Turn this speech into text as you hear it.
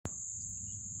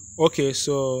Okay,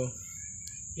 so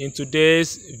in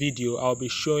today's video I'll be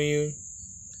showing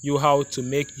you how to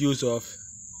make use of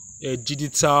a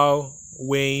digital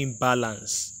weighing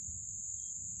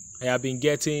balance. I have been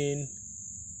getting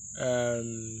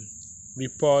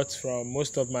reports from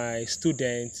most of my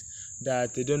students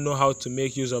that they don't know how to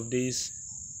make use of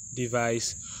this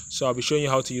device, so I'll be showing you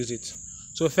how to use it.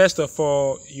 So first of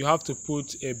all, you have to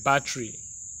put a battery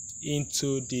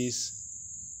into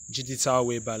this digital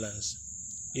weight balance.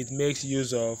 It makes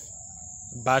use of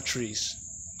batteries.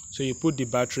 So you put the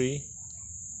battery,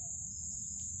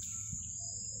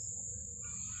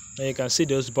 and you can see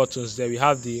those buttons there. We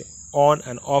have the on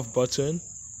and off button,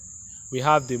 we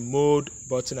have the mode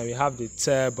button, and we have the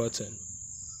tire button.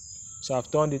 So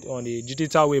I've turned it on. The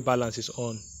digital weight balance is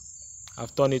on.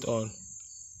 I've turned it on.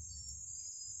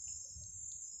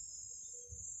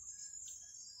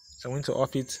 So I'm going to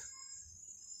off it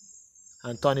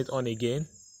and turn it on again.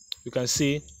 You can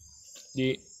see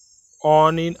the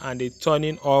on-ing and the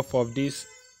turning off of this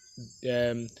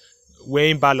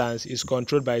weighing balance is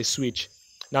controlled by a switch.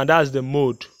 Now that's the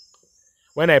mode.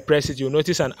 When I press it, you'll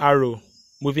notice an arrow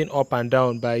moving up and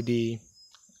down by the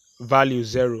value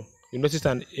 0. You notice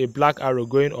a black arrow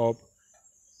going up,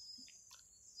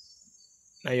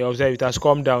 and you observe it has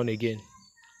come down again.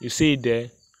 You see it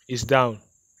there, it's down.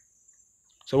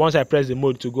 So once I press the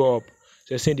mode to go up,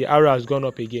 so you're seeing the arrow has gone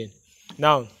up again.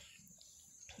 Now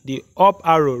the up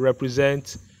arrow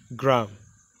represents gram.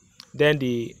 Then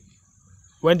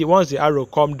once the arrow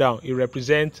come down, it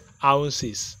represents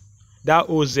ounces. That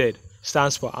OZ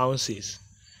stands for ounces.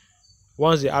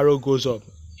 Once the arrow goes up,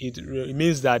 it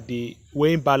means that the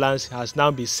weighing balance has now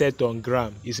been set on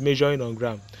gram. It's measuring on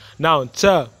gram. Now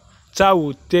tar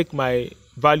will take my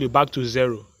value back to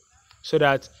 0, so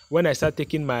that when I start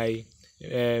taking my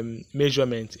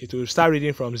measurement, it will start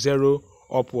reading from 0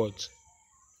 upwards.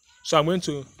 So I'm going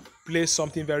to place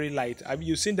something very light. Have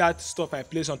you seen that stuff I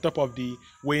place on top of the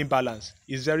weighing balance?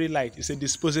 It's very light. It's a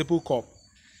disposable cup.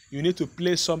 You need to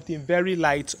place something very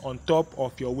light on top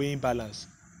of your weighing balance.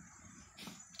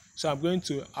 So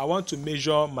I want to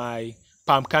measure my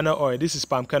palm kernel oil. This is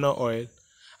palm kernel oil.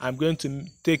 I'm going to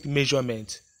take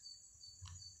measurement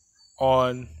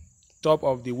on top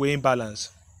of the weighing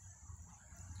balance.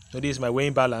 So this is my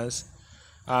weighing balance.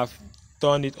 I've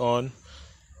turned it on.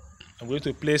 I'm going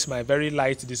to place my very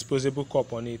light disposable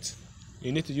cup on it.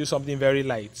 You need to use something very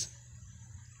light.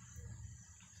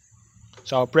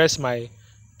 So I'll press my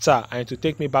tar, and to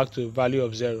take me back to a value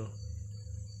of 0.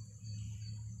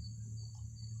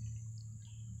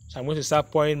 So I'm going to start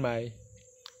pouring my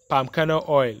palm kernel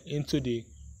oil into the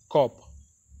cup.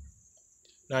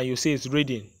 Now you see it's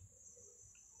reading.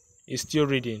 It's still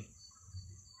reading.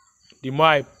 The more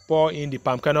I pour in the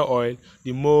palm kernel oil,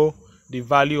 the more the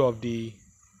value of the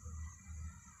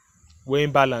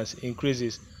weighing balance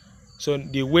increases. So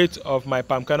the weight of my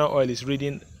palm kernel oil is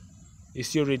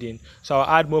still reading. So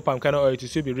I'll add more palm kernel oil to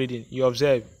still be reading. You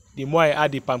observe, the more I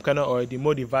add the palm kernel oil, the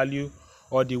more the value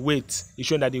or the weight is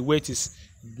showing that the weight is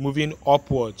moving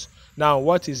upwards. Now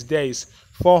what is there is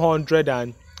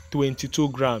 422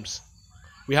 grams.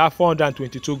 We have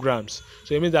 422 grams.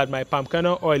 So it means that my palm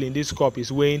kernel oil in this cup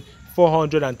is weighing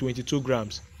 422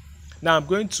 grams. Now I'm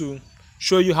going to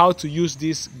show you how to use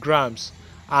these grams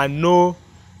and know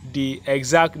the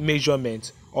exact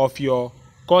measurement of your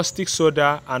caustic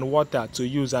soda and water to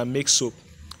use and make soap.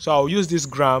 So I'll use this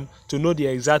gram to know the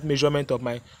exact measurement of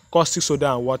my caustic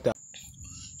soda and water.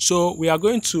 So we are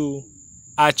going to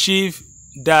achieve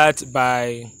that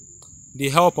by the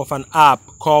help of an app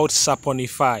called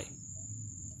Saponify.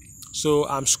 So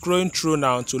I'm scrolling through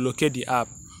now to locate the app.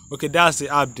 Okay, that's the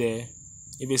app there.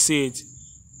 If you see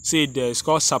it there, it's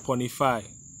called Saponify.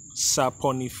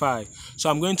 So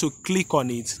I'm going to click on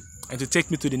it and to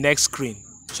take me to the next screen.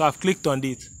 So I've clicked on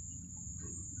it.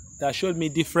 That showed me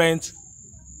different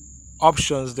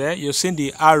options there. You've seen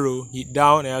the arrow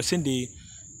down, and I've seen the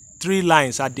 3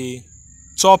 lines at the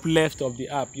top left of the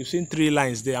app. You've seen 3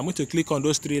 lines there. I'm going to click on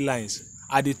those 3 lines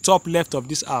at the top left of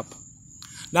this app.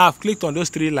 Now I've clicked on those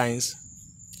 3 lines.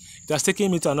 It has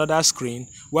taken me to another screen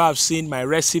where I've seen my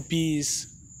recipes.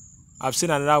 I've seen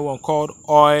another one called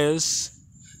oils.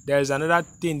 There is another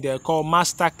thing there called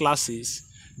master classes.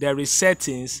 There is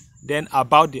settings, then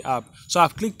about the app. So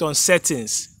I've clicked on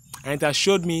settings, and it has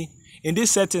showed me in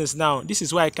these settings now. This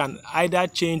is where I can either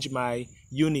change my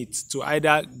units to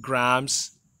either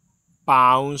grams,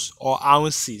 pounds, or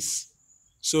ounces.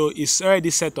 So it's already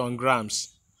set on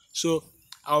grams. So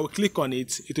I'll click on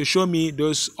it. It will show me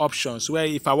those options where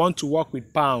if I want to work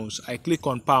with pounds, I click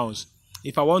on pounds.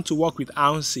 If I want to work with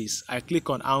ounces, I click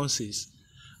on ounces.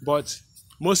 But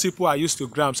most people are used to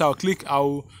grams. So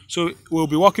so we'll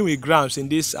be working with grams in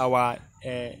this our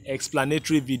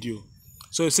explanatory video.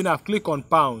 So you see, I've clicked on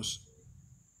pounds.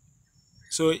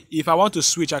 So if I want to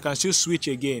switch, I can still switch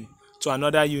again to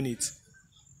another unit.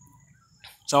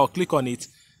 So I'll click on it,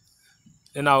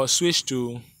 then I'll switch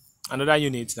to another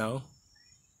unit now.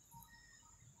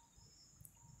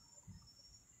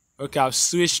 Okay, I've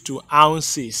switched to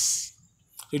ounces.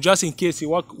 So just in case you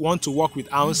want to work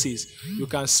with ounces, you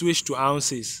can switch to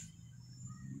ounces.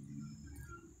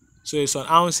 So it's on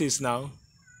ounces now.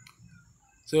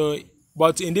 So,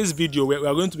 but in this video, we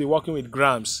are going to be working with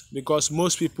grams because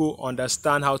most people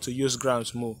understand how to use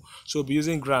grams more. So we'll be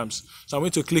using grams. So I'm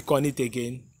going to click on it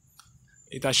again.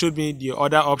 It has showed me the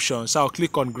other options. So I'll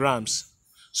click on grams.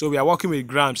 So we are working with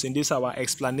grams in this our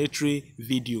explanatory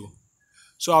video.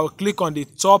 So I'll click on the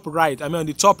top right, on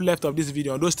the top left of this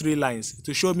video, on those 3 lines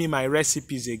to show me my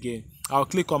recipes again. I'll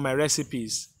click on my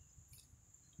recipes.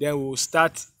 Then we'll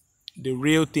start the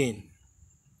real thing.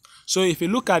 So if you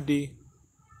look at the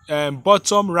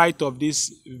bottom right of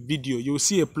this video, you'll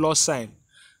see a plus sign.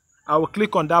 I will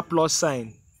click on that plus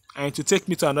sign and to take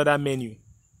me to another menu.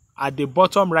 At the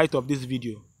bottom right of this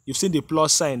video, you've seen the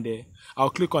plus sign there. I'll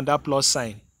click on that plus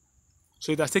sign.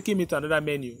 So it has taken me to another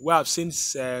menu where I've seen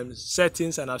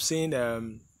settings and I've seen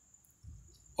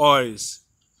oils.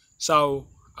 So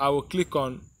I will click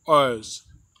on oils.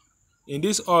 In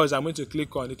this oils, I'm going to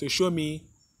click on it to show me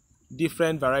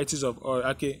different varieties of oil.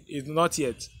 Okay, it's not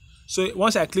yet. So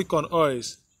once I click on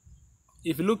oils,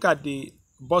 if you look at the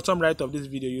bottom right of this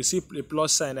video, you see a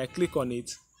plus sign. I click on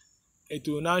it. It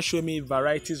will now show me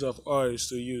varieties of oils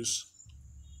to use.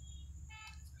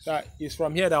 So it's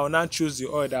from here that I will now choose the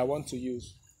oil that I want to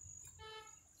use.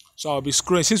 So I'll be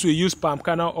scrolling. Since we use palm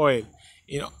kernel oil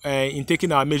in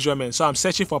taking our measurements, so I'm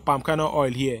searching for palm kernel oil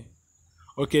here.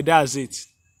 Okay, that's it.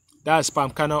 That's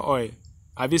palm kernel oil.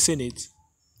 Have you seen it?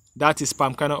 That is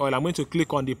palm kernel oil. I'm going to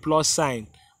click on the plus sign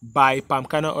by palm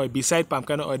kernel oil. Beside palm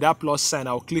kernel oil, that plus sign,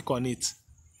 I'll click on it.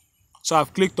 So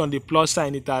I've clicked on the plus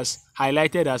sign. It has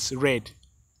highlighted as red.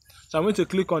 So I'm going to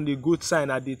click on the good sign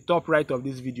at the top right of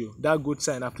this video. That good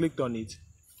sign, I've clicked on it.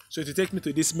 So it will take me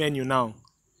to this menu now,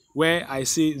 where I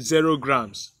see 0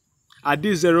 grams. At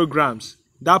this 0 grams,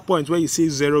 that point where you see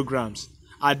 0 grams,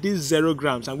 at this 0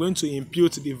 grams, I'm going to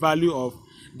impute the value of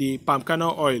the palm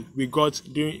kernel oil we got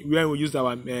during when we used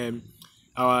our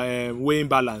weighing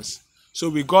balance. So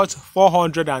we got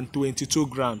 422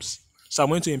 grams. So I'm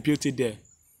going to impute it there.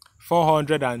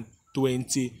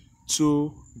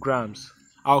 422 grams.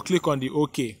 I'll click on the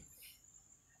OK.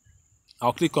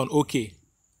 I'll click on OK.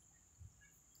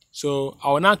 So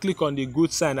I will now click on the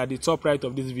good sign at the top right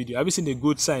of this video. Have you seen the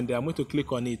good sign there? I'm going to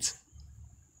click on it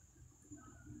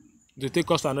to take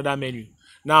us to another menu.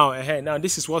 Now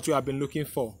this is what we have been looking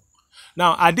for.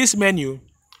 Now at this menu,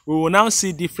 we will now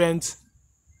see different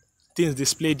things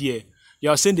displayed here. You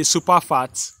have seen the super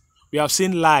fats. We have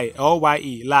seen lye,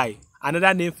 L-Y-E, lye.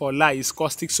 Another name for lye is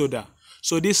caustic soda.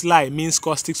 So this lye means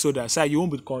caustic soda. So you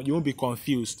won't be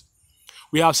confused.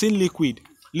 We have seen liquid.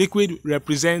 Liquid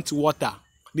represents water.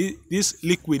 This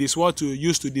liquid is what we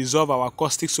use to dissolve our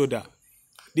caustic soda.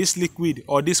 This liquid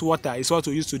or this water is what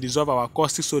we use to dissolve our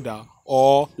caustic soda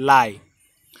or lye.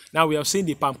 Now we have seen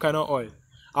the palm kernel oil.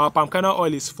 Our palm kernel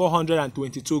oil is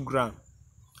 422 grams.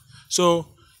 So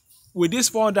with this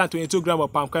 422 grams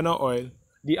of palm kernel oil,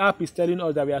 the app is telling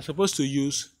us that we are supposed to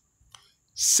use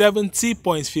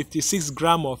 70.56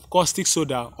 grams of caustic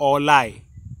soda or lye.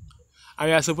 And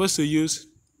we are supposed to use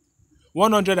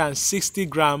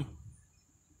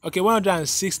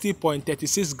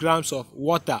 160.36 grams of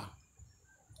water.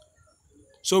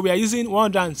 So we are using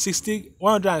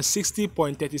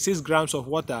 160.36 grams of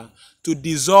water to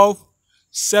dissolve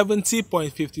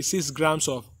 70.56 grams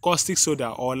of caustic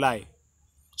soda or lye.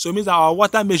 So it means that our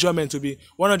water measurement will be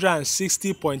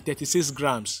 160.36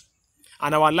 grams.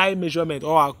 And our lye measurement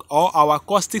or our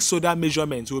caustic soda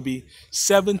measurement will be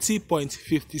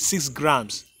 70.56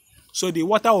 grams. So the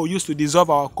water we'll use to dissolve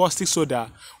our caustic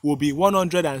soda will be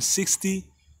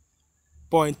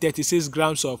 160.36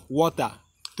 grams of water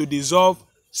to dissolve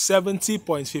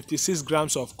 70.56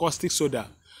 grams of caustic soda.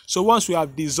 So once we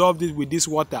have dissolved it with this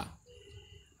water,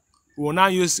 we'll now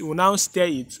stir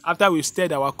it. After we've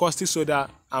stirred our caustic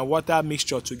soda and water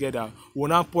mixture together, we'll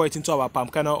now pour it into our palm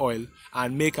kernel oil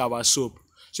and make our soap.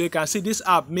 So you can see this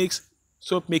app makes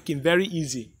soap making very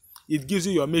easy. It gives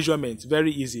you your measurements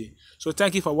very easy. So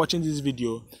thank you for watching this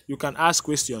video. You can ask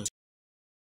questions.